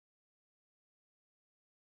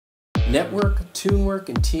Network, Tunework,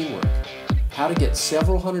 and Teamwork. How to get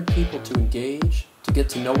several hundred people to engage, to get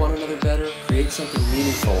to know one another better, create something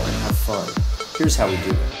meaningful, and have fun. Here's how we do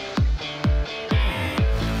it.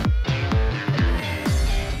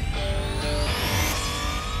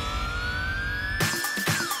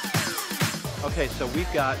 Okay, so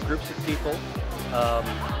we've got groups of people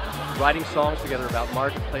writing songs together about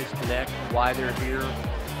Marketplace Connect, why they're here,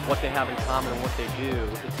 what they have in common, and what they do.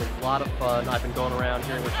 It's a lot of fun. I've been going around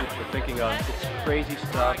hearing what people are thinking of. It's crazy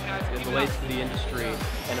stuff. It relates to the industry.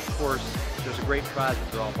 And of course, there's a great prize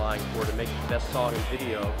that they're all vying for to make the best song and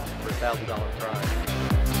video for a $1,000 prize.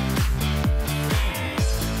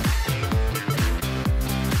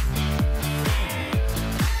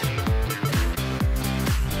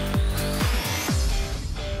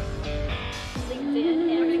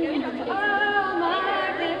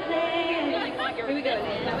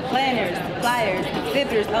 Planners, flyers,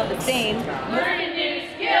 exhibitors of the same. Learning new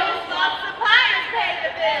skills while suppliers pay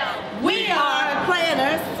the bill. We are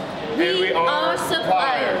planners. We are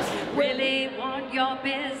suppliers. Really want your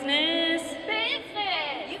business.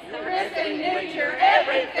 Business. Risk and nurture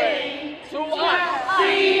everything. So what?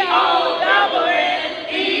 C-O-N-N-E-C-T.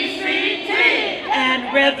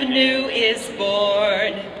 And revenue is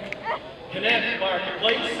born. Connect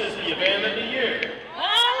Marketplace is the event of the year.